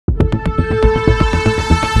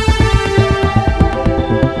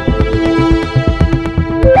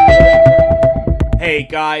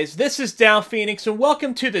guys, this is Downphoenix and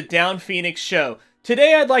welcome to the Downphoenix Show.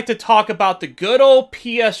 Today I'd like to talk about the good old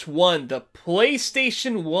PS1, the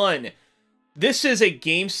PlayStation 1. This is a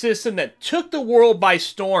game system that took the world by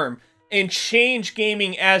storm and changed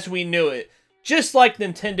gaming as we knew it, just like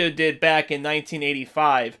Nintendo did back in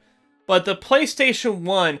 1985. But the PlayStation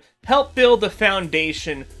 1 helped build the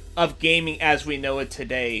foundation of gaming as we know it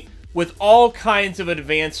today, with all kinds of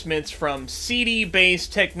advancements from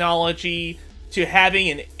CD-based technology to having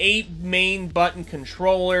an 8-main button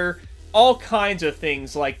controller. All kinds of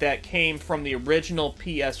things like that came from the original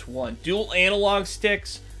PS1. Dual analog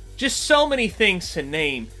sticks, just so many things to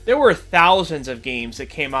name. There were thousands of games that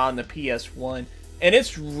came out on the PS1, and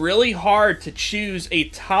it's really hard to choose a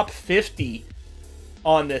top 50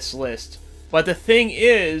 on this list. But the thing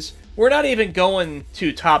is, we're not even going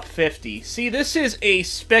to top 50. See, this is a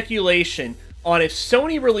speculation on if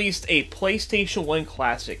Sony released a PlayStation 1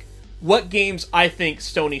 classic, what games I think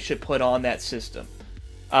Sony should put on that system.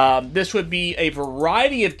 This would be a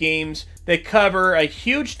variety of games that cover a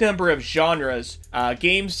huge number of genres,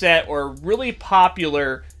 games that are really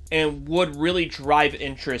popular and would really drive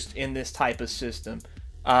interest in this type of system.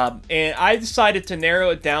 And I decided to narrow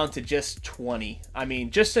it down to just 20. I mean,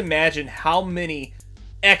 just imagine how many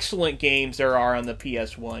excellent games there are on the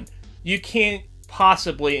PS1. You can't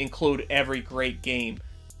possibly include every great game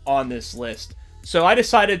on this list. So I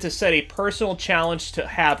decided to set a personal challenge to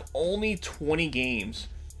have only 20 games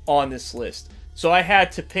on this list. So I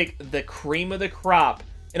had to pick the cream of the crop.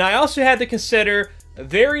 And I also had to consider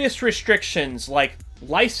various restrictions like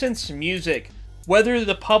licensed music, whether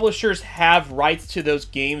the publishers have rights to those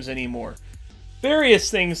games anymore. Various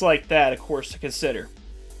things like that, of course, to consider.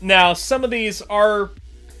 Now, some of these are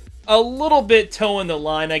a little bit toeing the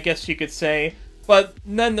line, I guess you could say. But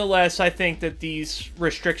nonetheless, I think that these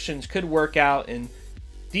restrictions could work out, and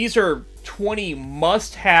these are 20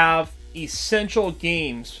 must-have essential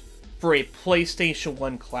games for a PlayStation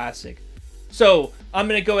 1 classic. So, I'm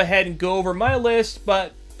going to go ahead and go over my list,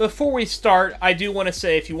 but before we start, I do want to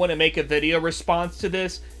say if you want to make a video response to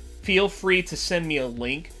this, feel free to send me a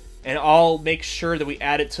link, and I'll make sure that we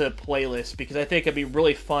add it to a playlist, because I think it'd be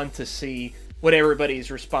really fun to see what everybody's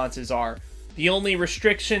responses are. The only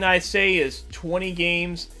restriction I say is 20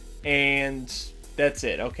 games, and that's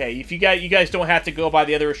it. Okay, if you guys don't have to go by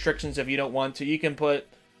the other restrictions if you don't want to. You can put,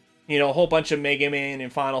 you know, a whole bunch of Mega Man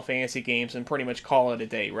and Final Fantasy games and pretty much call it a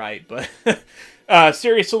day, right? But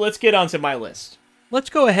seriously, let's get onto my list. Let's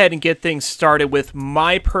go ahead and get things started with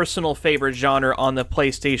my personal favorite genre on the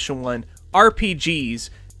PlayStation 1, RPGs.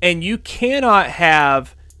 And you cannot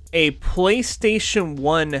have a PlayStation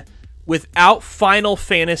 1 without Final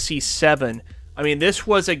Fantasy VII. I mean, this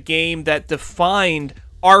was a game that defined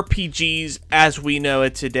RPGs as we know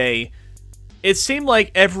it today. It seemed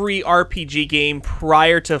like every RPG game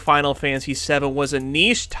prior to Final Fantasy VII was a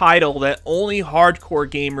niche title that only hardcore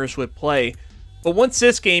gamers would play. But once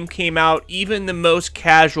this game came out, even the most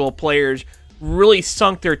casual players really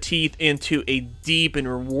sunk their teeth into a deep and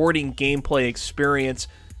rewarding gameplay experience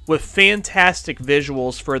with fantastic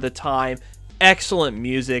visuals for the time, excellent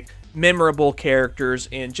music, memorable characters,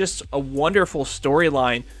 and just a wonderful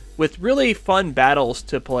storyline with really fun battles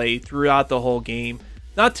to play throughout the whole game.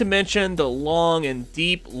 Not to mention the long and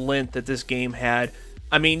deep length that this game had.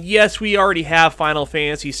 I mean, yes, we already have Final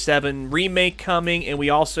Fantasy VII Remake coming, and we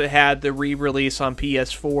also had the re-release on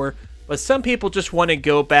PS4, but some people just want to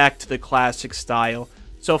go back to the classic style.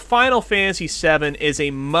 So Final Fantasy VII is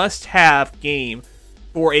a must-have game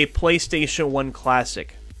for a PlayStation 1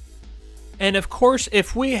 classic. And of course,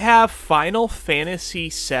 if we have Final Fantasy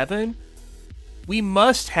VII, we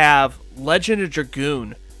must have Legend of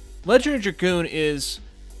Dragoon. Legend of Dragoon is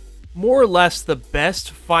more or less the best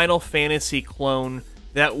Final Fantasy clone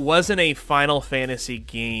that wasn't a Final Fantasy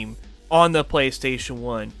game on the PlayStation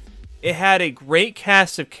 1. It had a great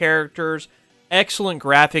cast of characters, excellent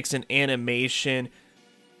graphics and animation,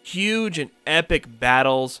 huge and epic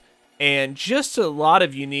battles, and just a lot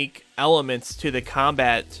of unique elements to the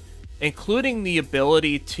combat, including the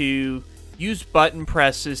ability to use button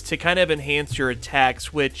presses to kind of enhance your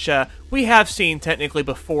attacks, which we have seen technically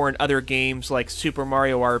before in other games like Super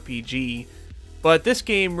Mario RPG. But this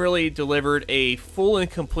game really delivered a full and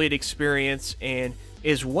complete experience and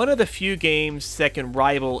is one of the few games that can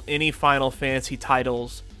rival any Final Fantasy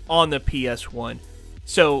titles on the PS1.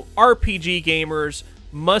 So RPG gamers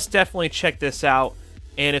must definitely check this out,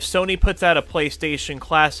 and if Sony puts out a PlayStation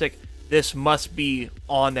Classic, this must be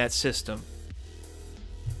on that system.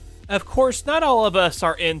 Of course, not all of us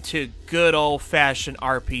are into good old-fashioned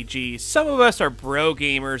RPGs. Some of us are bro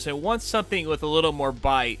gamers and want something with a little more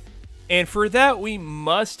bite. And for that, we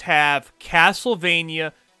must have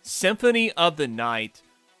Castlevania Symphony of the Night.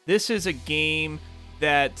 This is a game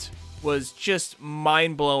that was just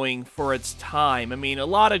mind-blowing for its time. I mean, a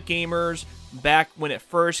lot of gamers back when it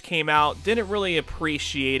first came out didn't really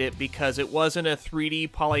appreciate it because it wasn't a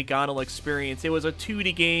 3D polygonal experience. It was a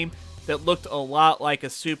 2D game that looked a lot like a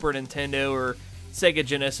Super Nintendo or Sega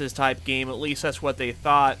Genesis type game. At least that's what they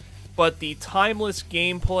thought. But the timeless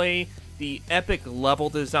gameplay, the epic level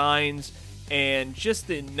designs, and just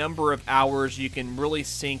the number of hours you can really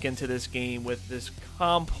sink into this game with this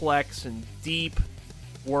complex and deep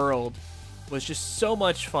world was just so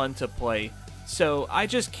much fun to play. So I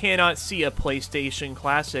just cannot see a PlayStation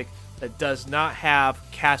classic that does not have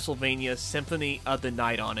Castlevania Symphony of the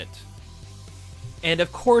Night on it. And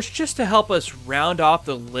of course, just to help us round off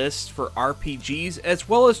the list for RPGs, as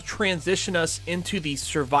well as transition us into the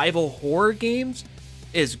survival horror games,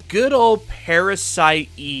 is good old Parasite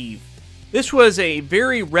Eve. This was a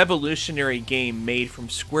very revolutionary game made from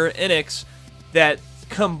Square Enix that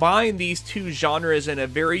combined these two genres in a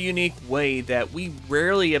very unique way that we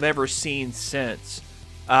rarely have ever seen since.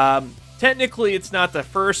 Technically, it's not the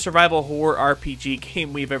first survival horror RPG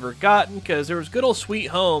game we've ever gotten, because there was good old Sweet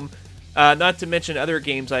Home, not to mention other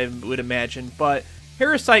games I would imagine, but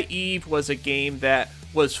Parasite Eve was a game that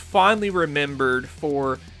was fondly remembered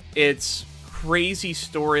for its crazy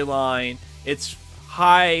storyline, its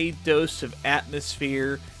high dose of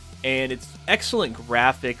atmosphere, and its excellent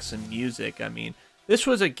graphics and music. I mean, this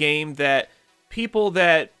was a game that people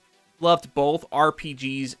that loved both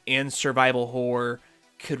RPGs and survival horror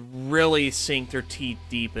could really sink their teeth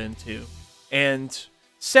deep into. And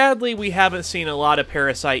sadly, we haven't seen a lot of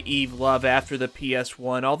Parasite Eve love after the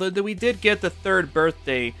PS1, although we did get the third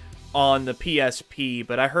birthday on the PSP,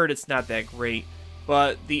 but I heard it's not that great.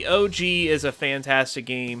 But the OG is a fantastic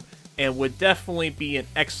game and would definitely be an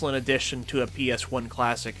excellent addition to a PS1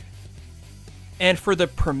 classic. And for the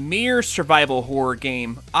premier survival horror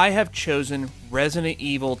game, I have chosen Resident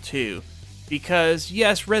Evil 2. Because,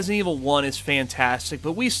 yes, Resident Evil 1 is fantastic,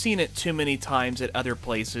 but we've seen it too many times at other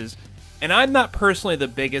places. And I'm not personally the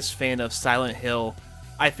biggest fan of Silent Hill.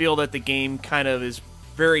 I feel that the game kind of is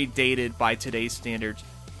very dated by today's standards.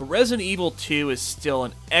 But Resident Evil 2 is still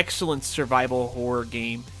an excellent survival horror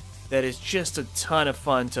game that is just a ton of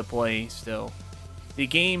fun to play still. The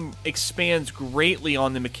game expands greatly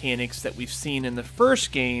on the mechanics that we've seen in the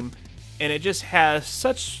first game, and it just has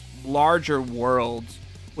such larger worlds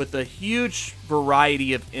with a huge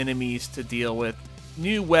variety of enemies to deal with,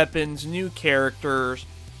 new weapons, new characters,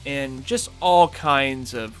 and just all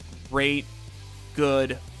kinds of great,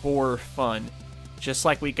 good horror fun, just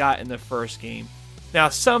like we got in the first game. Now,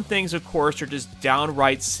 some things, of course, are just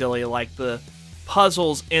downright silly, like the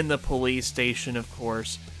puzzles in the police station, of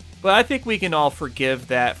course. But I think we can all forgive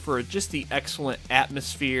that for just the excellent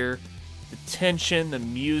atmosphere, the tension, the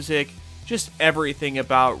music, just everything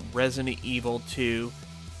about Resident Evil 2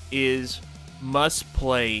 is must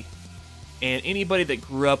play. And anybody that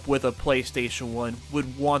grew up with a PlayStation 1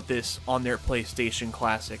 would want this on their PlayStation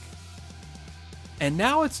Classic. And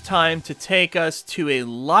now it's time to take us to a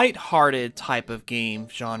light-hearted type of game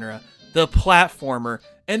genre, the platformer.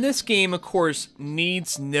 And this game, of course,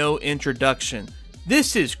 needs no introduction.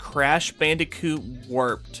 This is Crash Bandicoot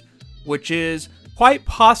Warped, which is quite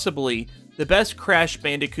possibly the best Crash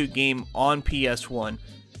Bandicoot game on PS1.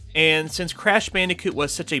 And since Crash Bandicoot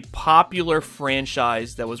was such a popular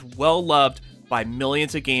franchise that was well loved by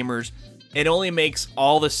millions of gamers, it only makes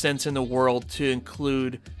all the sense in the world to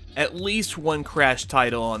include at least one Crash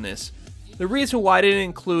title on this. The reason why I didn't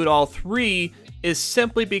include all three is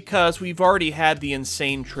simply because we've already had the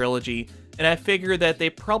Insane Trilogy, and I figure that they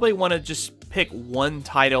probably want to just pick one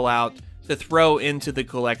title out to throw into the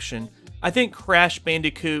collection. I think Crash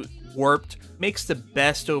Bandicoot Warped makes the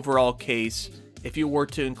best overall case if you were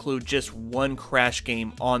to include just one Crash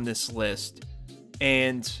game on this list.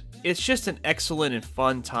 And it's just an excellent and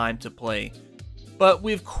fun time to play. But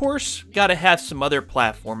we of course got to have some other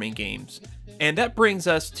platforming games. And that brings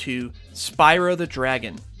us to Spyro the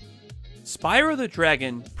Dragon. Spyro the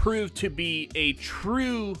Dragon proved to be a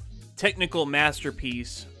true technical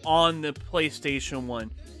masterpiece on the PlayStation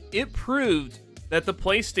 1. It proved that the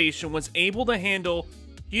PlayStation was able to handle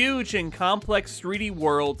huge and complex 3D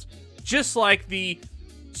worlds just like the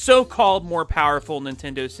so-called more powerful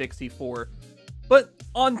Nintendo 64. But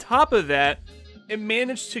on top of that, it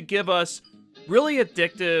managed to give us really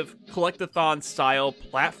addictive collectathon style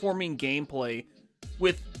platforming gameplay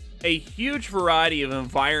with a huge variety of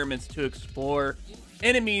environments to explore,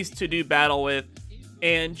 enemies to do battle with,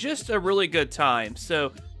 and just a really good time.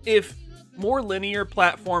 So if more linear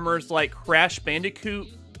platformers like Crash Bandicoot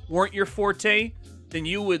weren't your forte, then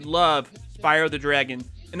you would love Spyro the Dragon,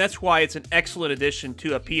 and that's why it's an excellent addition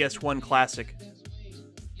to a PS1 classic.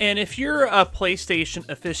 And if you're a PlayStation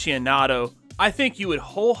aficionado, I think you would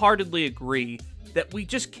wholeheartedly agree that we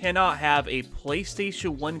just cannot have a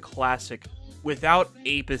PlayStation 1 classic without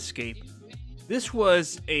Ape Escape. This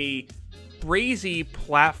was a crazy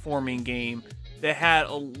platforming game that had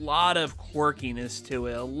a lot of quirkiness to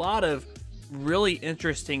it, a lot of really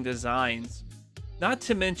interesting designs. Not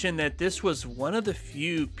to mention that this was one of the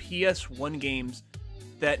few PS1 games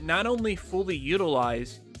that not only fully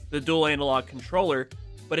utilized the dual analog controller,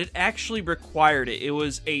 but it actually required it. It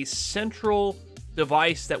was a central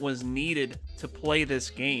device that was needed to play this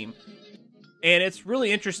game. And it's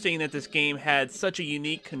really interesting that this game had such a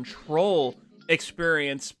unique control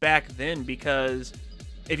experience back then, because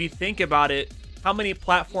if you think about it, how many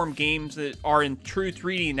platform games that are in true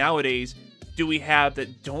 3D nowadays do we have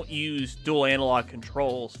that don't use dual analog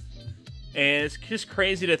controls? And it's just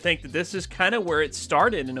crazy to think that this is kind of where it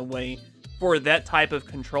started in a way for that type of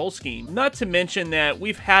control scheme. Not to mention that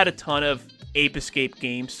we've had a ton of Ape Escape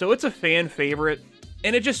games, so it's a fan favorite,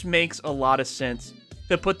 and it just makes a lot of sense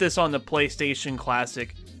to put this on the PlayStation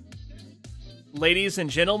Classic. Ladies and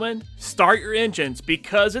gentlemen, start your engines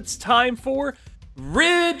because it's time for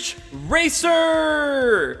Ridge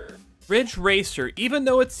Racer! Ridge Racer, even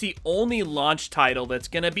though it's the only launch title that's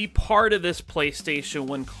going to be part of this PlayStation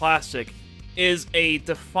 1 Classic, is a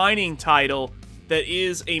defining title that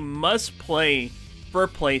is a must-play for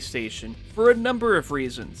PlayStation for a number of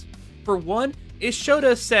reasons. For one, it showed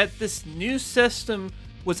us that this new system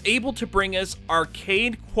was able to bring us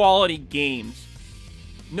arcade-quality games.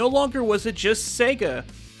 No longer was it just Sega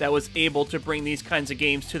that was able to bring these kinds of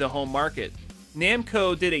games to the home market.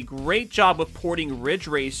 Namco did a great job of porting Ridge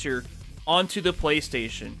Racer onto the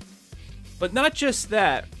PlayStation. But not just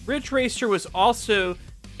that, Ridge Racer was also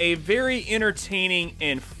a very entertaining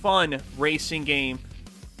and fun racing game.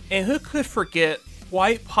 And who could forget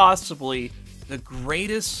quite possibly the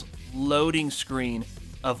greatest loading screen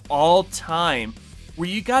of all time, where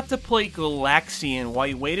you got to play Galaxian while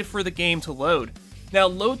you waited for the game to load. Now,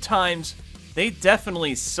 load times, they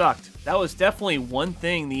definitely sucked. That was definitely one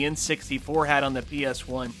thing the N64 had on the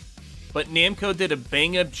PS1. But Namco did a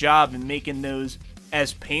bang-up job in making those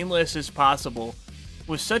as painless as possible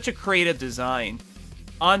with such a creative design,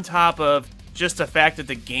 on top of just the fact that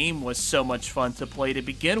the game was so much fun to play to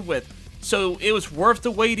begin with. So it was worth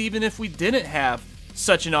the wait even if we didn't have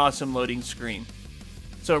such an awesome loading screen.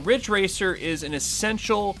 So Ridge Racer is an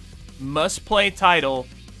essential must-play title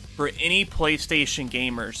for any PlayStation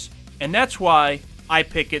gamers, and that's why I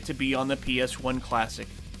pick it to be on the PS1 Classic.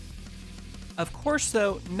 Of course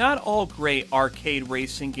though, not all great arcade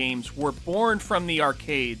racing games were born from the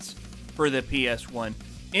arcades for the PS1.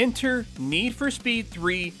 Enter Need for Speed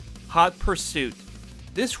 3 Hot Pursuit.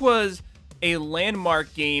 This was a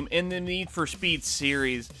landmark game in the Need for Speed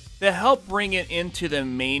series that helped bring it into the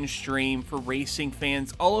mainstream for racing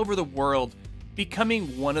fans all over the world,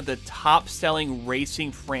 becoming one of the top-selling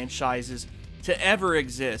racing franchises to ever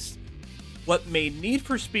exist. What made Need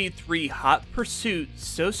for Speed 3 Hot Pursuit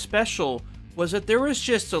so special was that there was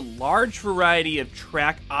just a large variety of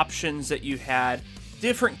track options that you had,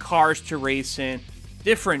 different cars to race in,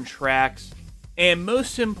 different tracks, and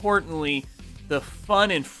most importantly, the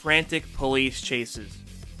fun and frantic police chases.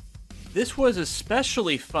 This was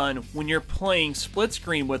especially fun when you're playing split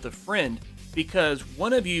screen with a friend, because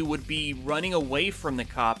one of you would be running away from the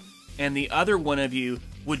cop and the other one of you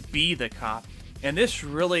would be the cop. And this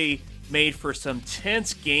really made for some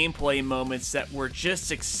tense gameplay moments that were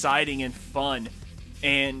just exciting and fun.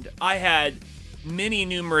 And I had many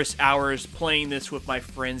numerous hours playing this with my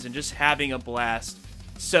friends and just having a blast.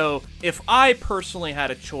 So if I personally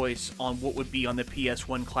had a choice on what would be on the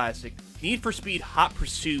PS1 Classic, Need for Speed Hot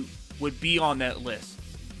Pursuit would be on that list.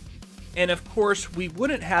 And of course, we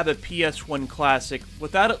wouldn't have a PS1 Classic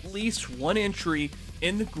without at least one entry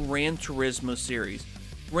in the Gran Turismo series.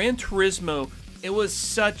 Gran Turismo, it was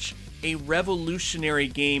such a revolutionary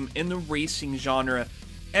game in the racing genre.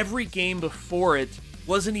 Every game before it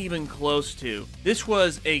wasn't even close to. This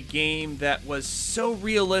was a game that was so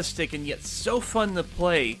realistic and yet so fun to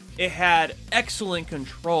play. It had excellent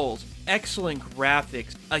controls, excellent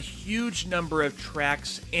graphics, a huge number of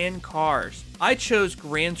tracks and cars. I chose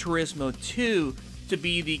Gran Turismo 2 to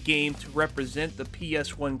be the game to represent the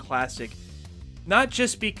PS1 Classic, not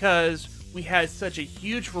just because we had such a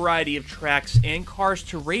huge variety of tracks and cars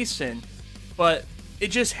to race in, but it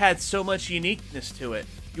just had so much uniqueness to it.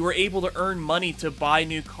 You were able to earn money to buy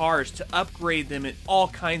new cars, to upgrade them in all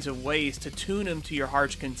kinds of ways, to tune them to your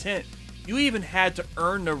heart's content. You even had to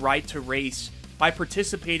earn the right to race by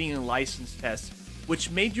participating in license tests, which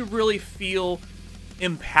made you really feel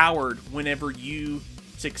empowered whenever you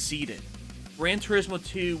succeeded. Gran Turismo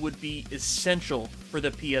 2 would be essential for the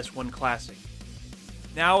PS1 Classic.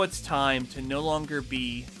 Now it's time to no longer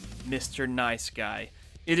be Mr. Nice Guy.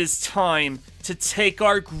 It is time to take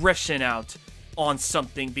our aggression out on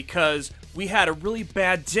something because we had a really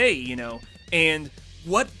bad day, you know. And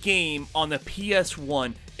what game on the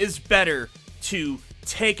PS1 is better to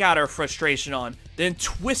take out our frustration on than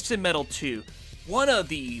Twisted Metal 2? One of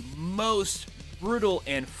the most brutal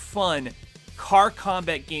and fun car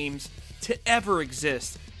combat games to ever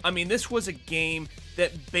exist. I mean, this was a game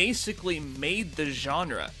that basically made the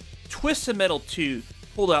genre. Twisted Metal 2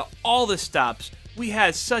 pulled out all the stops. We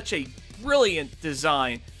had such a brilliant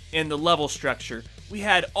design in the level structure. We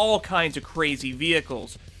had all kinds of crazy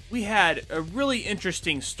vehicles. We had a really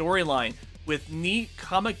interesting storyline with neat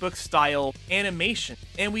comic book style animation.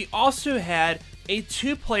 And we also had a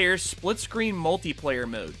 2-player split screen multiplayer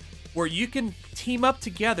mode where you can team up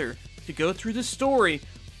together to go through the story,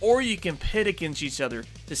 or you can pit against each other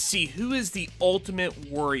to see who is the ultimate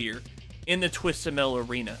warrior in the Twisted Metal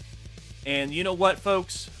arena. And you know what,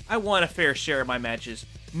 folks? I want a fair share of my matches.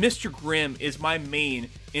 Mr. Grimm is my main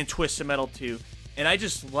in Twisted Metal 2, and I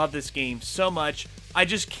just love this game so much, I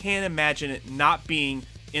just can't imagine it not being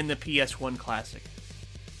in the PS1 Classic.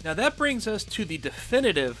 Now that brings us to the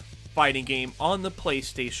definitive fighting game on the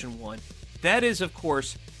PlayStation 1. That is, of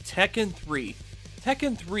course, Tekken 3.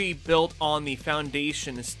 Tekken 3 built on the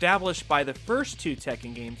foundation established by the first 2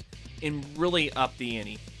 Tekken games and really upped the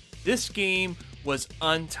ante. This game was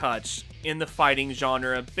untouched in the fighting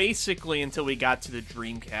genre basically until we got to the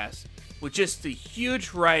Dreamcast, with just a huge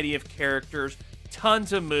variety of characters,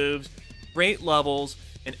 tons of moves, great levels,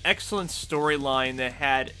 an excellent storyline that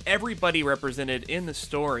had everybody represented in the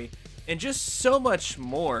story, and just so much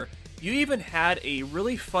more. You even had a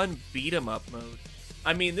really fun beat-em-up mode.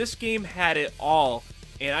 I mean, this game had it all,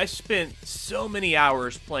 and I spent so many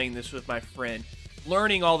hours playing this with my friend,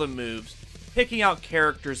 learning all the moves, picking out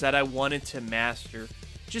characters that I wanted to master,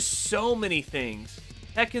 just so many things.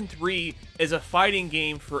 Tekken 3 is a fighting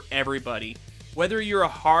game for everybody. Whether you're a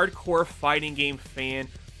hardcore fighting game fan,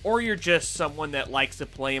 or you're just someone that likes to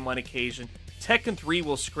play them on occasion, Tekken 3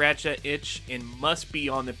 will scratch that itch and must be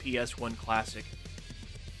on the PS1 Classic.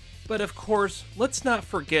 But of course, let's not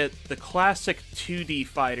forget the classic 2D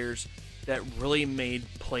fighters that really made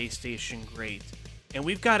PlayStation great. And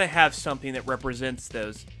we've got to have something that represents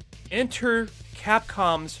those. Enter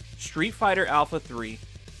Capcom's Street Fighter Alpha 3,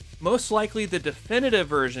 most likely the definitive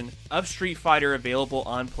version of Street Fighter available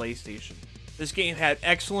on PlayStation. This game had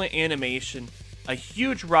excellent animation, a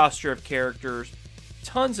huge roster of characters,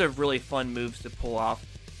 tons of really fun moves to pull off,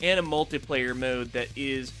 and a multiplayer mode that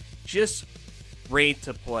is just great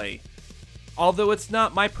to play. Although it's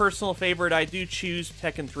not my personal favorite, I do choose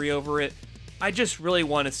Tekken 3 over it. I just really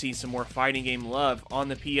want to see some more fighting game love on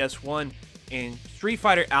the PS1, and Street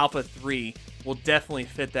Fighter Alpha 3 will definitely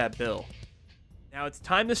fit that bill. Now it's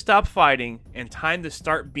time to stop fighting and time to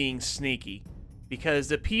start being sneaky, because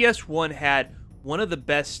the PS1 had one of the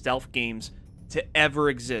best stealth games to ever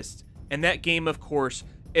exist, and that game, of course,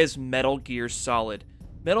 is Metal Gear Solid.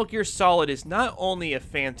 Metal Gear Solid is not only a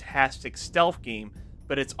fantastic stealth game,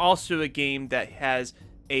 but it's also a game that has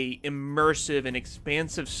a immersive and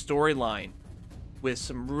expansive storyline with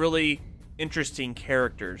some really interesting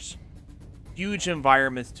characters, huge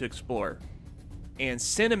environments to explore, and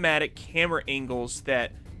cinematic camera angles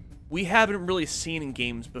that we haven't really seen in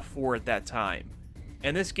games before at that time.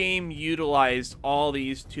 And this game utilized all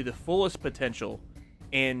these to the fullest potential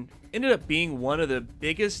and ended up being one of the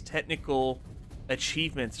biggest technical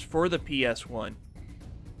achievements for the PS1.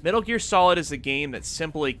 Metal Gear Solid is a game that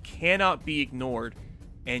simply cannot be ignored,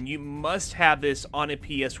 and you must have this on a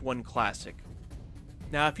PS1 Classic.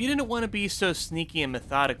 Now, if you didn't want to be so sneaky and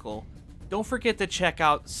methodical, don't forget to check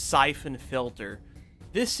out Siphon Filter.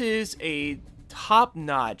 This is a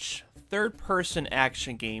top-notch third-person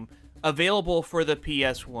action game available for the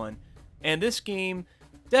PS1, and this game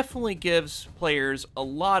definitely gives players a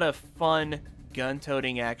lot of fun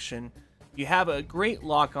gun-toting action. You have a great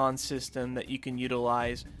lock-on system that you can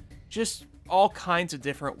utilize, just all kinds of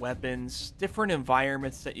different weapons, different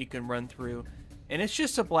environments that you can run through, and it's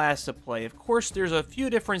just a blast to play. Of course, there's a few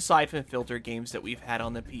different Siphon Filter games that we've had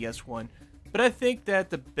on the PS1, but I think that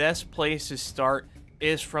the best place to start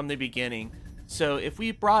is from the beginning. So if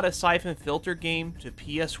we brought a Siphon Filter game to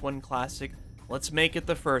PS1 Classic, let's make it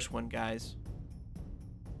the first one, guys.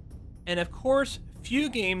 And of course, few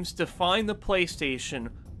games define the PlayStation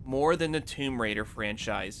more than the Tomb Raider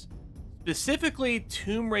franchise. Specifically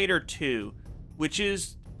Tomb Raider 2, which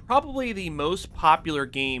is probably the most popular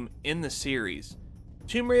game in the series.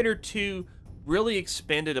 Tomb Raider 2 really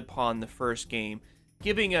expanded upon the first game,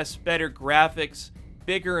 giving us better graphics,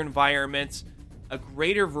 bigger environments, a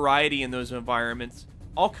greater variety in those environments,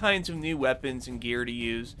 all kinds of new weapons and gear to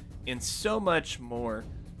use, and so much more.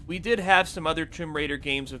 We did have some other Tomb Raider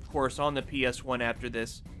games, of course, on the PS1 after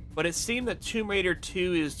this, but it seemed that Tomb Raider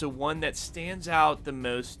 2 is the one that stands out the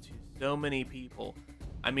most to so many people.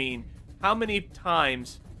 I mean, how many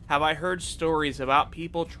times have I heard stories about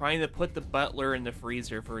people trying to put the butler in the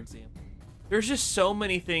freezer, for example? There's just so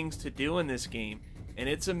many things to do in this game, and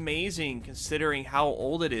it's amazing considering how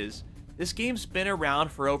old it is. This game's been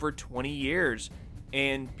around for over 20 years,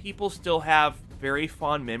 and people still have very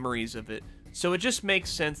fond memories of it, so it just makes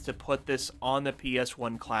sense to put this on the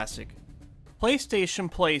PS1 Classic.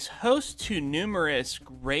 PlayStation plays host to numerous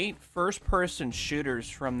great first-person shooters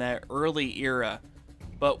from that early era,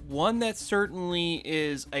 but one that certainly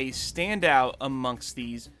is a standout amongst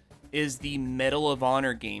these is the Medal of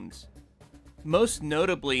Honor games. Most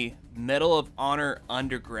notably, Medal of Honor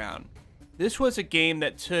Underground. This was a game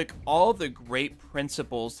that took all the great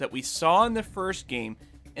principles that we saw in the first game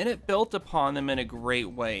and it built upon them in a great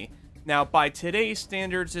way. Now, by today's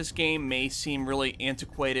standards, this game may seem really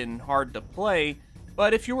antiquated and hard to play,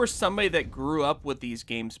 but if you were somebody that grew up with these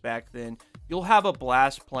games back then, you'll have a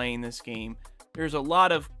blast playing this game. There's a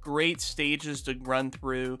lot of great stages to run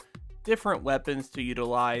through, different weapons to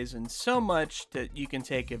utilize, and so much that you can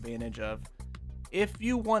take advantage of. If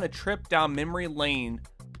you want a trip down memory lane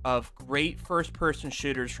of great first-person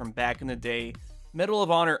shooters from back in the day, Medal of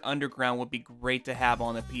Honor Underground would be great to have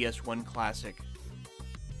on the PS1 Classic.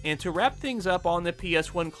 And to wrap things up on the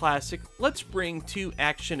PS1 Classic, let's bring two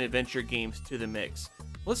action-adventure games to the mix.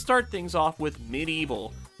 Let's start things off with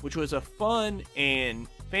Medieval, which was a fun and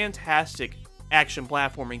fantastic action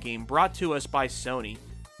platforming game brought to us by Sony.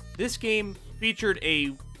 This game featured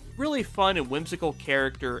a really fun and whimsical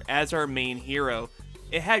character as our main hero.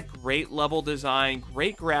 It had great level design,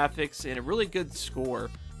 great graphics, and a really good score.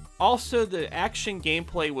 Also, the action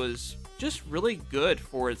gameplay was just really good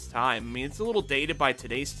for its time. I mean, it's a little dated by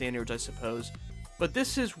today's standards, I suppose, but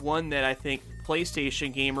this is one that I think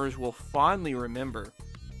PlayStation gamers will fondly remember.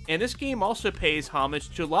 And this game also pays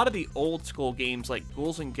homage to a lot of the old school games like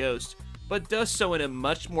Ghouls and Ghosts, but does so in a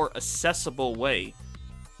much more accessible way.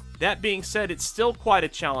 That being said, it's still quite a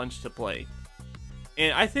challenge to play.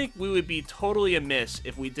 And I think we would be totally amiss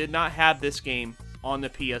if we did not have this game on the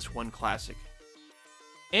PS1 Classic.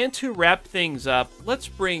 And to wrap things up, let's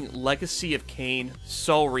bring Legacy of Kain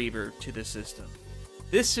Soul Reaver to the system.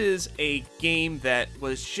 This is a game that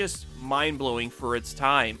was just mind-blowing for its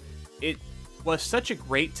time. It was such a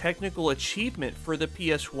great technical achievement for the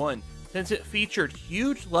PS1 since it featured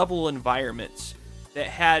huge level environments that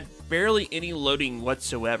had barely any loading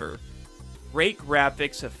whatsoever. Great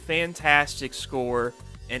graphics, a fantastic score,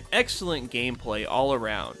 and excellent gameplay all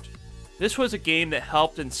around. This was a game that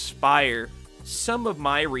helped inspire some of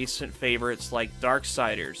my recent favorites like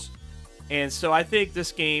Darksiders, and so I think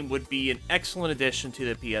this game would be an excellent addition to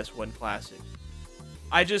the PS1 Classic.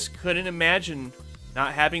 I just couldn't imagine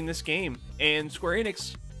not having this game, and Square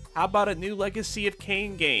Enix, how about a new Legacy of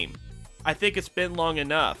Kain game? I think it's been long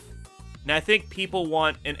enough, and I think people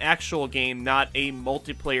want an actual game, not a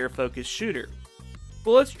multiplayer focused shooter.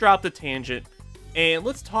 But let's drop the tangent, and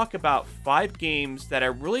let's talk about 5 games that I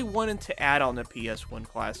really wanted to add on the PS1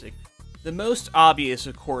 Classic. The most obvious,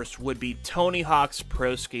 of course, would be Tony Hawk's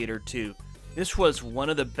Pro Skater 2. This was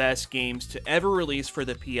one of the best games to ever release for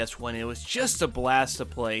the PS1. It was just a blast to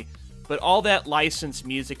play, but all that licensed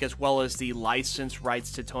music as well as the licensed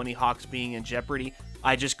rights to Tony Hawk's being in jeopardy,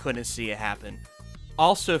 I just couldn't see it happen.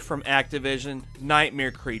 Also from Activision,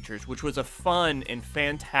 Nightmare Creatures, which was a fun and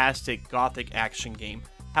fantastic gothic action game.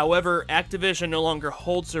 However, Activision no longer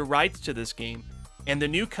holds the rights to this game, and the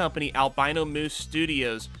new company, Albino Moose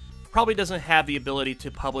Studios, probably doesn't have the ability to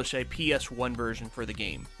publish a PS1 version for the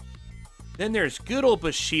game. Then there's good old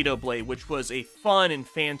Bushido Blade, which was a fun and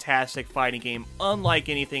fantastic fighting game unlike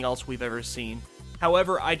anything else we've ever seen.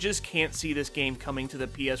 However, I just can't see this game coming to the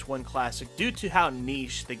PS1 Classic due to how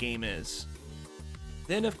niche the game is.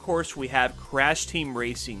 Then of course we have Crash Team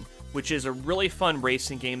Racing, which is a really fun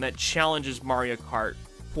racing game that challenges Mario Kart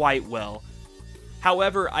quite well.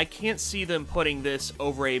 However, I can't see them putting this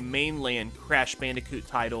over a mainland Crash Bandicoot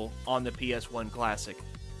title on the PS1 Classic.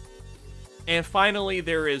 And finally,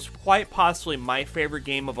 there is quite possibly my favorite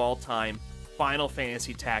game of all time, Final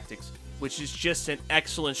Fantasy Tactics, which is just an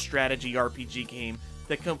excellent strategy RPG game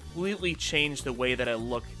that completely changed the way that I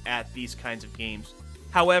look at these kinds of games.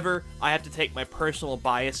 However, I have to take my personal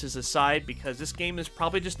biases aside because this game is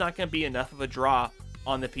probably just not going to be enough of a draw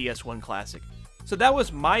on the PS1 Classic. So that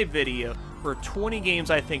was my video for 20 games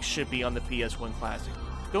I think should be on the PS1 Classic.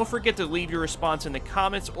 Don't forget to leave your response in the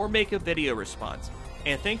comments or make a video response.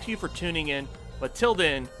 And thank you for tuning in, but till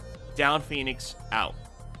then, Downphoenix out.